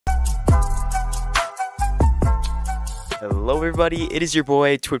Hello everybody, it is your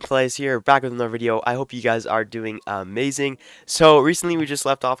boy TwinPlays here, back with another video. I hope you guys are doing amazing. So recently we just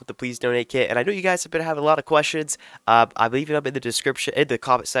left off with the please donate kit, and I know you guys have been having a lot of questions. I leave it up in the description, in the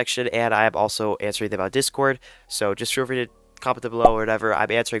comment section, and I am also answering them on Discord. So just feel free to comment them below or whatever. I'm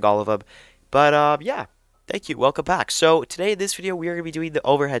answering all of them. But yeah, thank you. Welcome back. So today in this video we are going to be doing the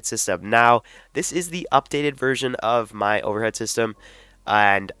overhead system. Now this is the updated version of my overhead system.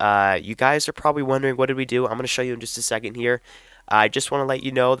 And you guys are probably wondering, what did we do? I'm going to show you in just a second here. I just want to let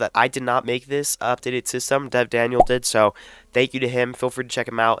you know that I did not make this updated system. Dev Daniel did, so thank you to him. Feel free to check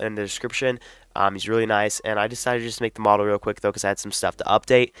him out in the description. He's really nice, and I decided to just make the model real quick, though, because I had some stuff to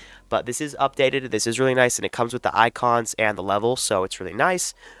update. But this is updated. This is really nice, and it comes with the icons and the level, so it's really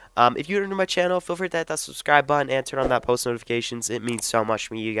nice. If you're new to my channel, feel free to hit that subscribe button and turn on that post notifications. It means so much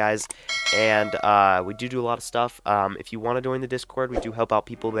to me, you guys. And we do a lot of stuff. If you want to join the Discord, we do help out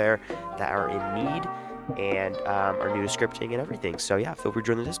people there that are in need and are new to scripting and everything. So yeah, feel free to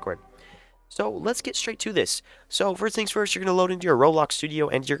join the Discord. So let's get straight to this. So first things first, you're going to load into your Roblox studio,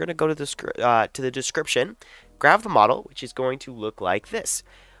 and you're going to go to the description, grab the model, which is going to look like this.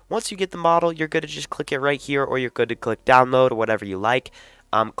 Once you get the model, you're going to just click it right here, or you're going to click download or whatever you like.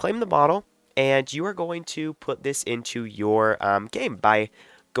 Claim the model, and you are going to put this into your game by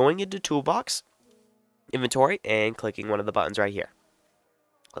going into Toolbox, Inventory, and clicking one of the buttons right here.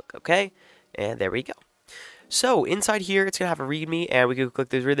 Click OK, and there we go. So inside here, it's going to have a README, and we can click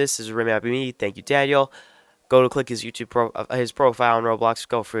this. This is me. Thank you, Daniel. Go to click his his profile on Roblox.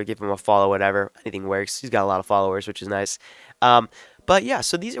 Go for give him a follow, whatever. Anything works. He's got a lot of followers, which is nice. But yeah,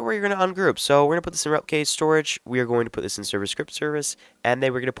 so these are where you're going to ungroup. So we're going to put this in replicated storage. We are going to put this in server script service, and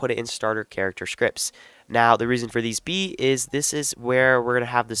then we're going to put it in starter character scripts. Now, the reason for these B is this is where we're going to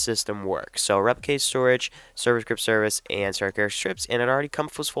have the system work. So replicated storage, server script service, and starter character scripts, and it already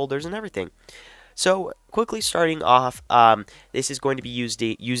comes with folders and everything. So quickly starting off, this is going to be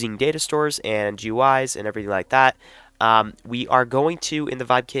using data stores and GUIs and everything like that. We are going to, in the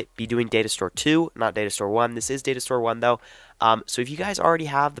vibe kit, be doing data store 2, not data store 1. This is data store 1 though. So if you guys already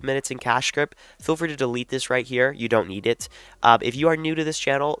have the minutes and cash script, feel free to delete this right here. You don't need it. If you are new to this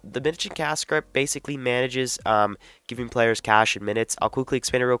channel, the minutes and cash script basically manages giving players cash and minutes. I'll quickly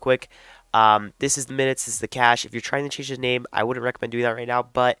explain it real quick. This is the minutes, this is the cash. If you're trying to change the name, I wouldn't recommend doing that right now,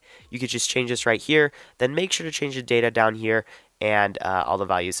 but you could just change this right here. Then make sure to change the data down here and all the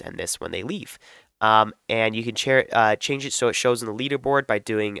values and this when they leave. And you can change it so it shows in the leaderboard by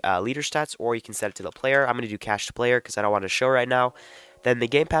doing leader stats, or you can set it to the player. I'm going to do cash to player because I don't want to show right now. Then the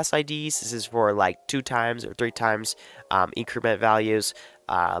Game Pass IDs, this is for like 2 times or 3 times increment values.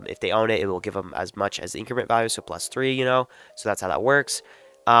 If they own it, it will give them as much as the increment value, so +3, you know. So that's how that works.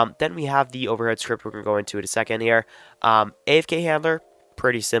 Then we have the overhead script we're going to go into in a second here. AFK Handler,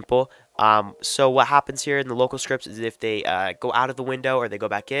 pretty simple. So what happens here in the local scripts is if they go out of the window or they go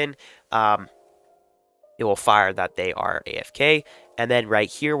back in, it will fire that they are AFK. And then right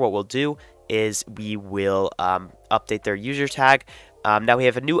here, what we'll do is we will update their user tag. Now we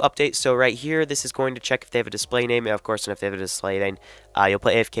have a new update. So right here, this is going to check if they have a display name. And of course, if they have a display name, you'll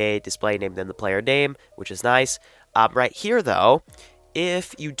put AFK, display name, then the player name, which is nice. Right here, though,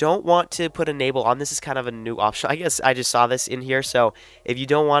 if you don't want to put enable on, this is kind of a new option. I guess I just saw this in here. So if you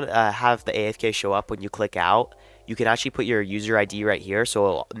don't want to have the AFK show up when you click out, you can actually put your user ID right here, so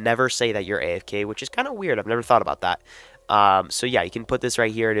it'll never say that you're AFK, which is kind of weird. I've never thought about that. So yeah, you can put this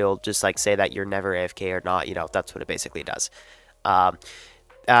right here, and it'll just like say that you're never AFK or not. You know, that's what it basically does. And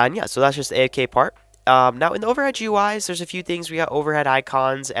yeah, so that's just the AFK part. Now in the overhead GUIs, there's a few things. We got overhead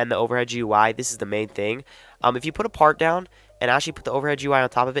icons and the overhead GUI. This is the main thing. If you put a part down and actually put the overhead GUI on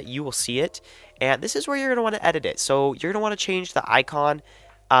top of it, you will see it. And this is where you're going to want to edit it. So you're going to want to change the icon.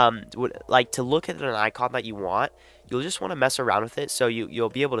 Like to look at an icon that you want, you'll just want to mess around with it so you'll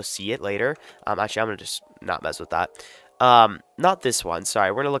be able to see it later. Actually, I'm gonna just not mess with that. Not this one, sorry,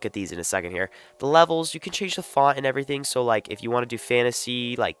 we're gonna look at these in a second here. The levels, you can change the font and everything. So like if you want to do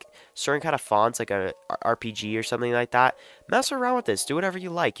fantasy, like certain kind of fonts, like a RPG or something like that, mess around with this, do whatever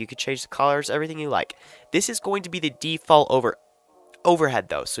you like. You can change the colors, everything you like. This is going to be the default overhead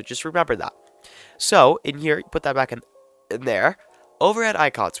though, so just remember that. So in here, put that back in there. Overhead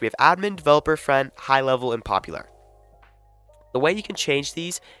icons, we have admin, developer, friend, high level, and popular. The way you can change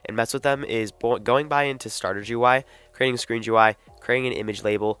these and mess with them is going by into starter GUI, creating a screen GUI, creating an image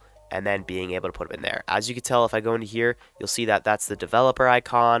label, and then being able to put them in there. As you can tell, if I go into here, you'll see that that's the developer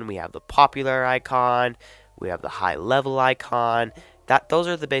icon, we have the popular icon, we have the high level icon. Those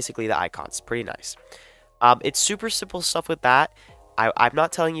are basically the icons. Pretty nice. It's super simple stuff with that. I'm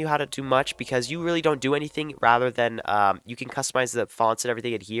not telling you how to do much because you really don't do anything, rather than you can customize the fonts and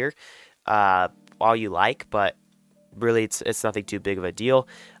everything in here all you like, but really, it's nothing too big of a deal.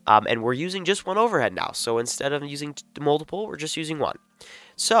 And we're using just one overhead now. So instead of using multiple, we're just using one.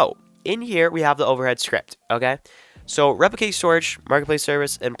 So in here, we have the overhead script, okay? So replicate storage, marketplace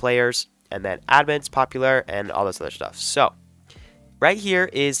service, and players, and then admins, popular, and all this other stuff. So right here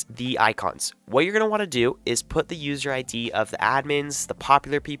is the icons. What you're going to want to do is put the user ID of the admins, the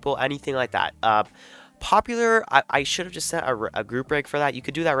popular people, anything like that. Popular, I should have just set a group break for that. You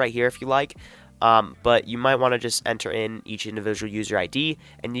could do that right here if you like. But you might want to just enter in each individual user ID.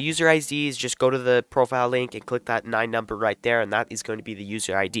 And the user ID is just go to the profile link and click that 9 number right there. And that is going to be the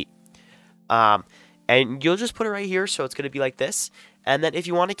user ID. And you'll just put it right here. So it's going to be like this. And then if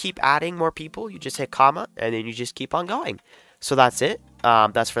you want to keep adding more people, you just hit comma. And then you just keep on going. So that's it.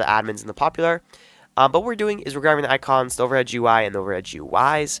 That's for the admins and the popular. But what we're doing is we're grabbing the icons, the overhead UI, and the overhead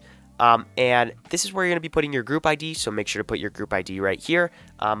UIs. And this is where you're going to be putting your group ID, so make sure to put your group ID right here.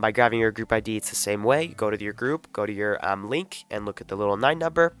 By grabbing your group ID, it's the same way. Go to your group, go to your link, and look at the little 9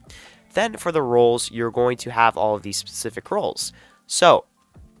 number. Then for the roles, you're going to have all of these specific roles. So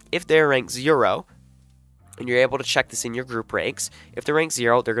if they're ranked 0, and you're able to check this in your group ranks, if they're ranked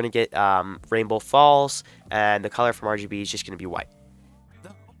 0, they're going to get Rainbow Falls, and the color from RGB is just going to be white.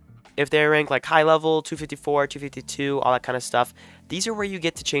 If they're ranked like high level, 254, 252, all that kind of stuff, these are where you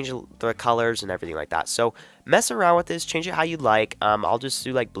get to change the colors and everything like that. So mess around with this, change it how you like. I'll just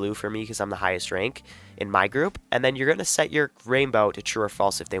do like blue for me because I'm the highest rank in my group. And then you're going to set your rainbow to true or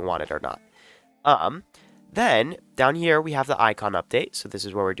false if they want it or not. Then down here we have the icon update. So this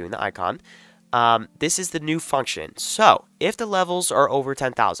is where we're doing the icon. This is the new function. So if the levels are over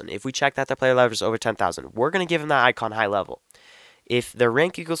 10,000, if we check that the player level is over 10,000, we're going to give them that icon high level. If their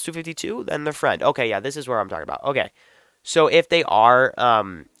rank equals 252, then they're friend. Okay, yeah, this is where I'm talking about. Okay, so if they are,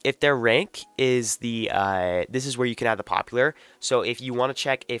 if their rank is the, this is where you can add the popular. So if you want to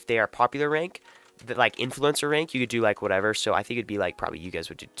check if they are popular rank, like influencer rank, you could do like whatever. So I think it'd be like probably you guys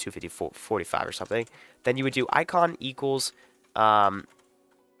would do 254, 45 or something. Then you would do icon equals popular,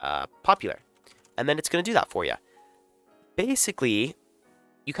 and then it's gonna do that for you. Basically,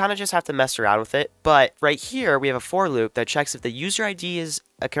 you kind of just have to mess around with it, but right here we have a for loop that checks if the user ID is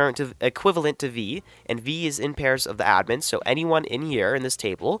equivalent to V, and V is in pairs of the admin, so anyone in here in this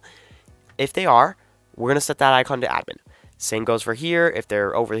table, if they are, we're going to set that icon to admin. Same goes for here. If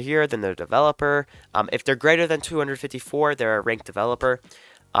they're over here, then they're developer. If they're greater than 254, they're a ranked developer.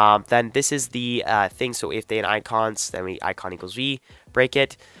 Then this is the thing, so if they in icons, then we icon equals V, break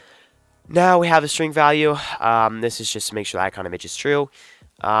it. Now we have a string value. This is just to make sure the icon image is true.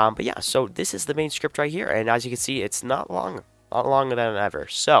 But yeah, so this is the main script right here, and as you can see, it's not longer than ever.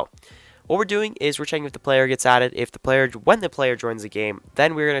 So what we're doing is we're checking if the player gets added. If the player, when the player joins the game,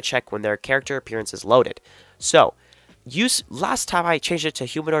 then we're going to check when their character appearance is loaded. So last time I changed it to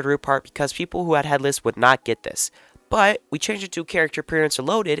humanoid root part because people who had headless would not get this, but we changed it to character appearance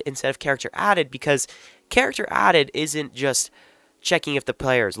loaded instead of character added, because character added isn't just checking if the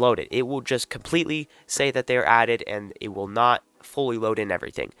player is loaded. It will just completely say that they are added, and it will not fully load in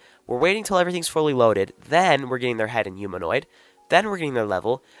everything. We're waiting till everything's fully loaded, then we're getting their head in humanoid, then we're getting their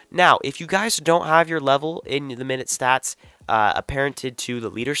level. Now, if you guys don't have your level in the minute stats apparented to the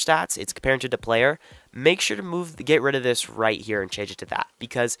leader stats, it's parented to player, make sure to get rid of this right here and change it to that,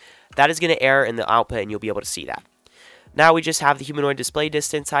 because that is going to error in the output and you'll be able to see that. Now we just have the humanoid display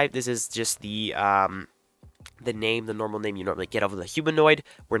distance type. This is just the name, the normal name you normally get over the humanoid.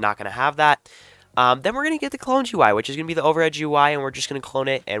 We're not going to have that. Then we're going to get the clone UI, which is going to be the overhead UI, and we're just going to clone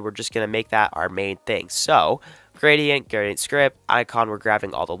it, and we're just going to make that our main thing. So, gradient script, icon, we're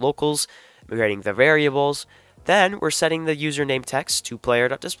grabbing all the locals, we're creating the variables. Then we're setting the username text to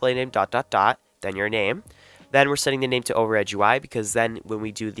player.displayname ... then your name. Then we're setting the name to overhead UI, because then when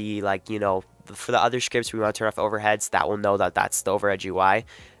we do the, like, you know, for the other scripts, we want to turn off overheads, that will know that that's the overhead UI.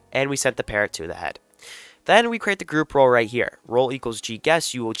 And we set the parent to the head. Then we create the group role right here. Role equals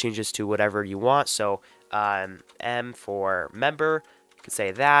gguess. You will change this to whatever you want. So M for member. You could say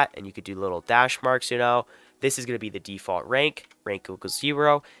that, and you could do little dash marks, you know. This is going to be the default rank. Rank equals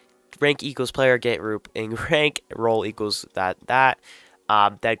 0. Rank equals player get group in rank. Role equals that.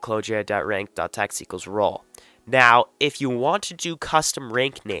 Then closure.rank.text equals role. Now, if you want to do custom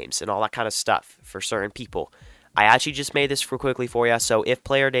rank names and all that kind of stuff for certain people, I actually just made this quickly for you. So if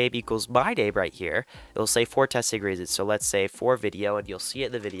player name equals my name right here, it'll say for testing reasons. So let's say for video, and you'll see it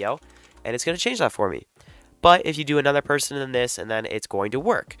in the video, and it's going to change that for me. But if you do another person in this, and then it's going to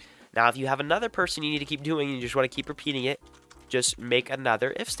work. Now, if you have another person you need to keep doing, and you just want to keep repeating it, just make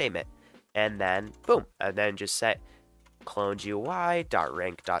another if statement, and then boom, and then just set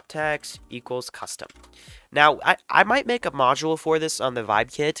clone.gui.rank.text equals custom. Now, I might make a module for this on the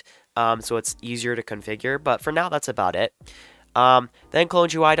vibe kit, so it's easier to configure, but for now, that's about it. Then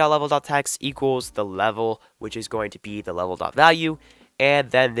clone.gui.level.text equals the level, which is going to be the level.value.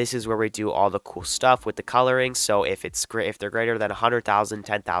 And then this is where we do all the cool stuff with the coloring. So if they're greater than 100,000,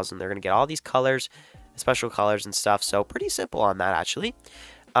 10,000, they're going to get all these colors, special colors and stuff. So pretty simple on that, actually.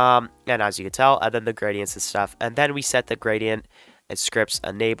 And as you can tell, and then the gradients and stuff. And then we set the gradient and scripts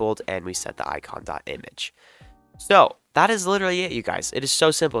enabled, and we set the icon.image. So that is literally it, you guys. It is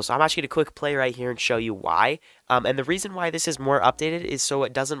so simple. So I'm actually going to click play right here and show you why. And the reason why this is more updated is so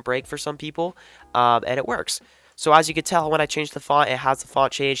it doesn't break for some people, and it works. So as you can tell, when I change the font, it has the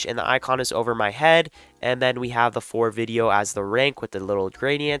font changed, and the icon is over my head. And then we have the for video as the rank with the little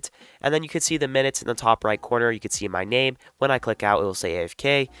gradient. And then you can see the minutes in the top right corner. You can see my name. When I click out, it will say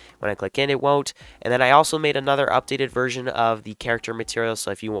AFK. When I click in, it won't. And then I also made another updated version of the character material.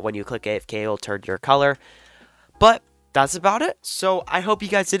 So if you when you click AFK, it'll turn your color. But that's about it. So I hope you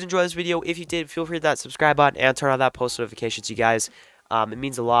guys did enjoy this video. If you did, feel free to hit that subscribe button and turn on that post notifications, you guys. It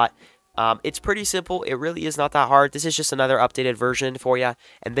means a lot. It's pretty simple. It really is not that hard. This is just another updated version for you.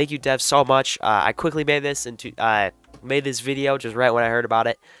 And thank you, Dev, so much. I quickly made this made this video just right when I heard about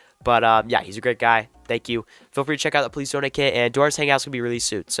it. But yeah, he's a great guy. Thank you. Feel free to check out the Please Donate kit. And Dora's Hangout's gonna be released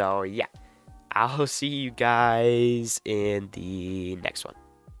soon. So yeah, I'll see you guys in the next one.